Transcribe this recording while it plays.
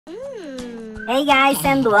Hey guys,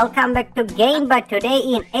 and welcome back to Game. But today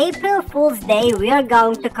in April Fool's Day we are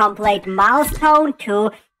going to complete Milestone 2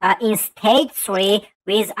 in stage 3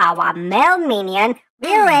 with our Mel Minion.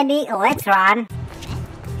 We're ready, let's run.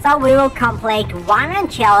 So we will complete one run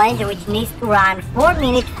challenge which needs to run 4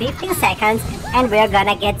 minutes 15 seconds, and we're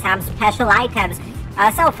gonna get some special items.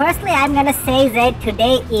 So firstly I'm gonna say that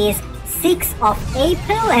today is 6th of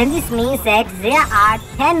April, and this means that there are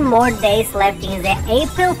 10 more days left in the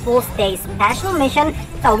April Fool's Day special mission.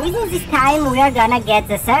 So within this time we are gonna get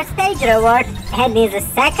the third stage reward, and in the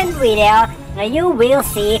second video you will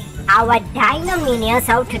see our Dino Minion.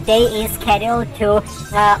 So today is scheduled to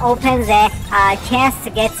open the chest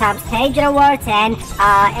to get some stage rewards, and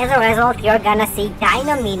as a result you're gonna see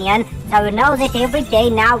Dino Minion. So you know that every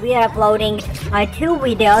day now we are uploading 2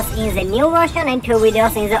 videos in the new version and 2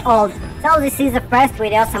 videos in the old. So this is the first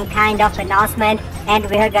video, some kind of announcement, and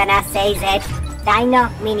we're gonna say that Dino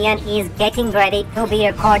Minion is getting ready to be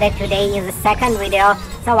recorded today in the second video.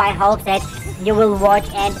 So I hope that you will watch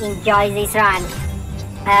and enjoy this run.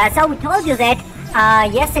 So we told you that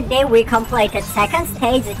yesterday we completed second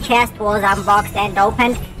stage, the chest was unboxed and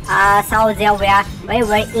opened. So there were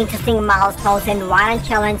very interesting milestones and one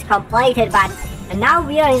challenge completed, but now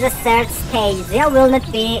we are in the third stage. There will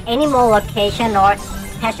not be any more location or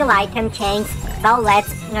special item change, so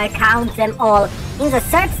let's count them all. In the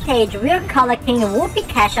third stage we are collecting whoopee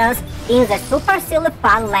caches in the super silly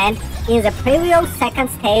fun land. In the previous second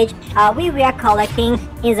stage we were collecting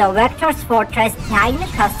in the Vector's Fortress Dino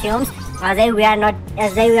costumes. They were not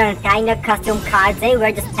Dino costume cards, they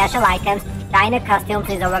were the special items, Dino costumes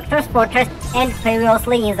in the Vector's Fortress. And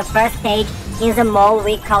previously in the first stage in the mall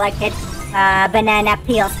we collected banana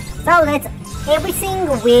peels. So that's everything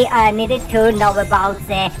we needed to know about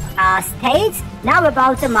the stage. Now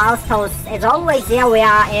about the milestones. As always, there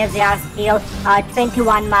are still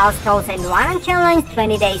 21 milestones and one challenge,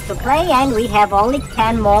 20 days to play, and we have only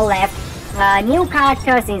 10 more left. New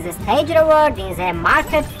characters in the stage reward, in the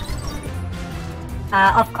market,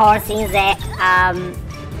 of course in the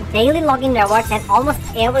daily login rewards, and almost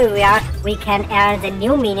everywhere we can earn the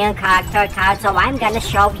new Minion character card. So I'm gonna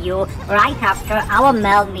show you right after our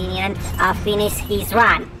Mel Minion finish his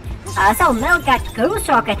run. So Mel got cruise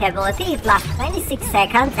rocket ability, it lasts 26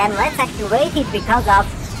 seconds, and let's activate it because of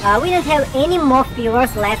we don't have any more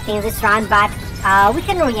viewers left in this run, but we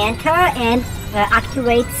can re-enter and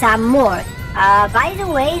activate some more. By the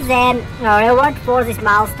way, the reward for this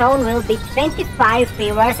milestone will be 25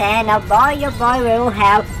 viewers, and boy oh boy, we will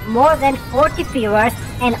have more than 40 viewers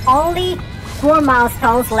and only 4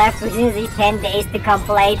 milestones left within these 10 days to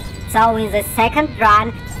complete. So in the second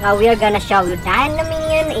run we are gonna show you Dino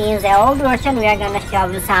Minion. In the old version we are gonna show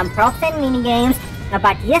you some props and mini games.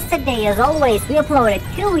 But yesterday, as always, we uploaded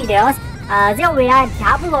 2 videos. There were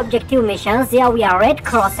double objective missions, there were red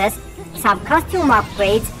crosses, some costume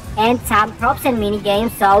upgrades, and some props and mini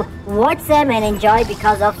games. So watch them and enjoy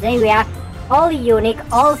because of they were all unique,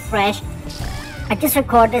 all fresh. I just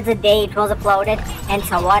recorded the day it was uploaded, and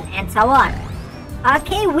so on and so on.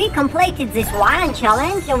 Okay, we completed this one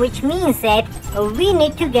challenge, which means that we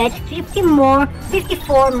need to get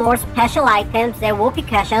 54 more special items, the whoopee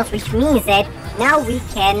caches, which means that now we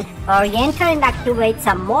can enter and activate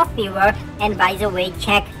some more fever, and by the way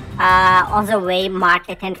check on the way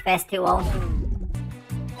market and festival.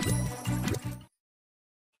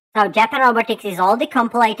 So Japan Robotics is already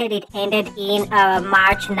completed, it ended in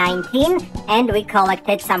March 19, and we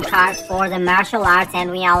collected some cards for the martial arts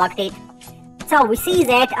and we unlocked it. So we see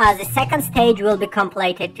that the second stage will be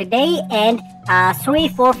completed today, and 3,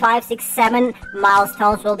 4, 5, 6, 7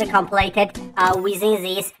 milestones will be completed within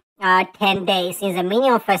these 10 days. In the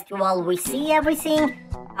Minion Festival we see everything.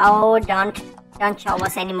 Oh, don't show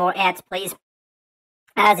us any more ads, please.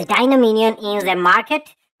 The Dino Minion in the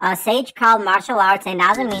market, Sage Call, martial arts and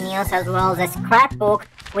other minions, as well as a scrapbook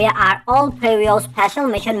where are all previous special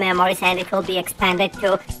mission memories, and it will be expanded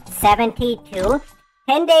to 72.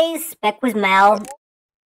 10 days back with Mel.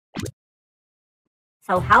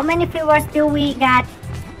 So how many viewers do we got?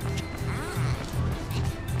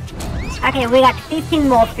 Okay, we got 15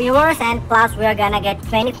 more viewers, and plus we are gonna get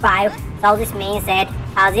 25. So this means that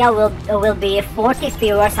there will be 40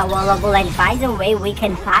 viewers available, and by the way we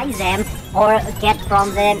can buy them or get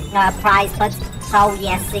from the prize. But so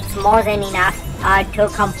yes, it's more than enough to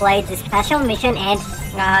complete the special mission. And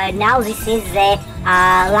now this is the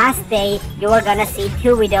last day you are gonna see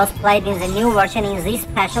 2 videos played in the new version in this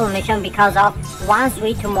special mission, because of once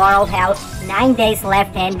we tomorrow have 9 days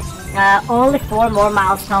left and only 4 more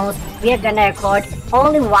milestones, we are gonna record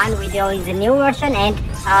only 1 video in the new version and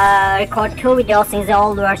record 2 videos in the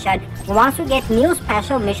old version. once we get new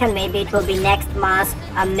special mission, maybe it will be next month,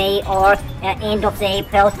 May or end of the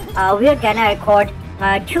April, we're gonna record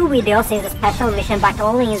 2 videos in the special mission, but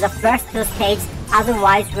only in the first 2 stages.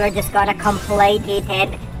 Otherwise, we're just gonna complete it,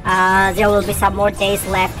 and there will be some more days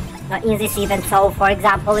left in this event. So for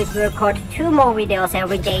example, if we record 2 more videos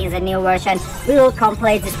every day in the new version, we will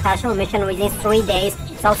complete the special mission within 3 days.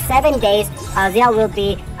 So 7 days there will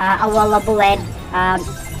be available and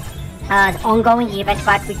ongoing event,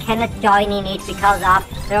 but we cannot join in it because of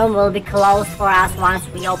the room will be closed for us once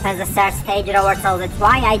we open the 3rd stage over. So that's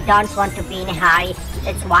why I don't want to be in a hurry.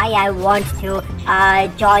 That's why I want to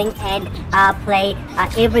join and play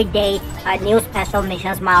every day new special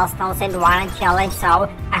missions, milestones, and one challenge. So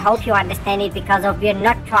I hope you understand it, because of we're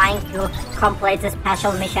not trying to complete the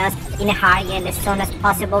special missions in a hurry and as soon as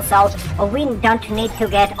possible. So we don't need to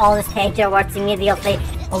get all the stage awards immediately.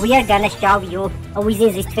 We are gonna show you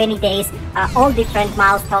within these 20 days all different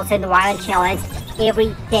milestones and one challenge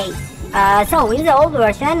every day. So in the old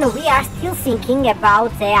version, we are still thinking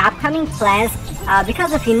about the upcoming plans,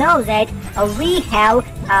 because if you know that we have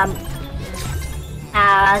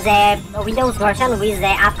the Windows version with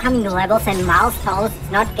the upcoming levels and milestones.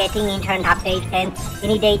 It's not getting internet updates and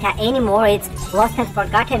any data anymore. It's lost and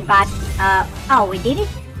forgotten, but oh, we did it?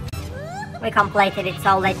 We completed it,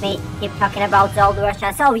 so let me keep talking about the old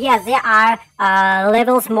version. So yes, there are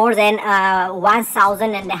levels more than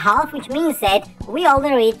 1,500, which means that we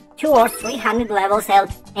already 200 or 300 levels,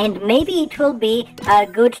 and maybe it will be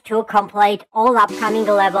good to complete all upcoming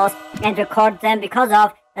levels and record them, because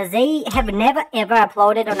of they have never ever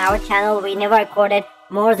uploaded on our channel. We never recorded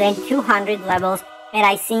more than 200 levels, and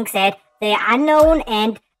I think that the unknown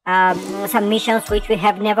and some missions which we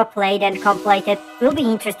have never played and completed will be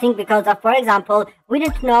interesting, because of, for example, we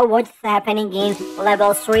don't know what's happening in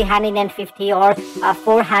level 350 or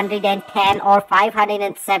 410 or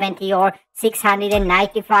 570 or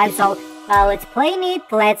 695. So let's play it,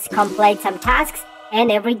 let's complete some tasks, and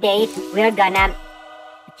every day we're gonna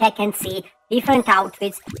check and see different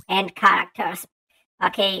outfits and characters.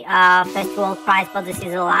 Okay, festival prize, but this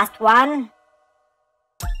is the last one.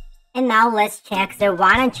 And now let's check the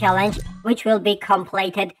one challenge, which will be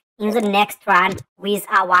completed in the next run with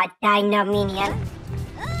our Dino Minion.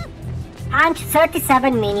 And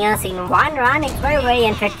 37 minions in one run. It's very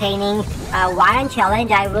entertaining one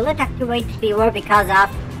challenge. I will not activate viewer because of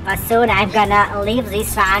soon I'm gonna leave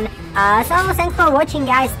this run. So thanks for watching,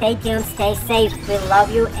 guys. Stay tuned, stay safe. We love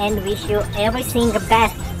you and wish you everything the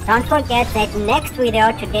best. Don't forget that next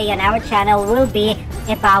video today on our channel will be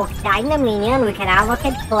about Dino Minion. We can unlock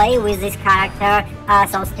and play with this character,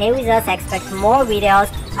 so stay with us, expect more videos.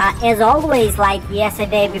 As always, like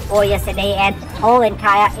yesterday, before yesterday, and whole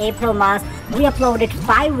entire April month, we uploaded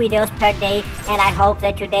 5 videos per day, and I hope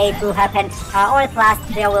that today it will happen, or at last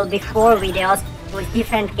there will be 4 videos with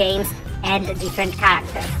different games and different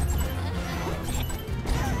characters.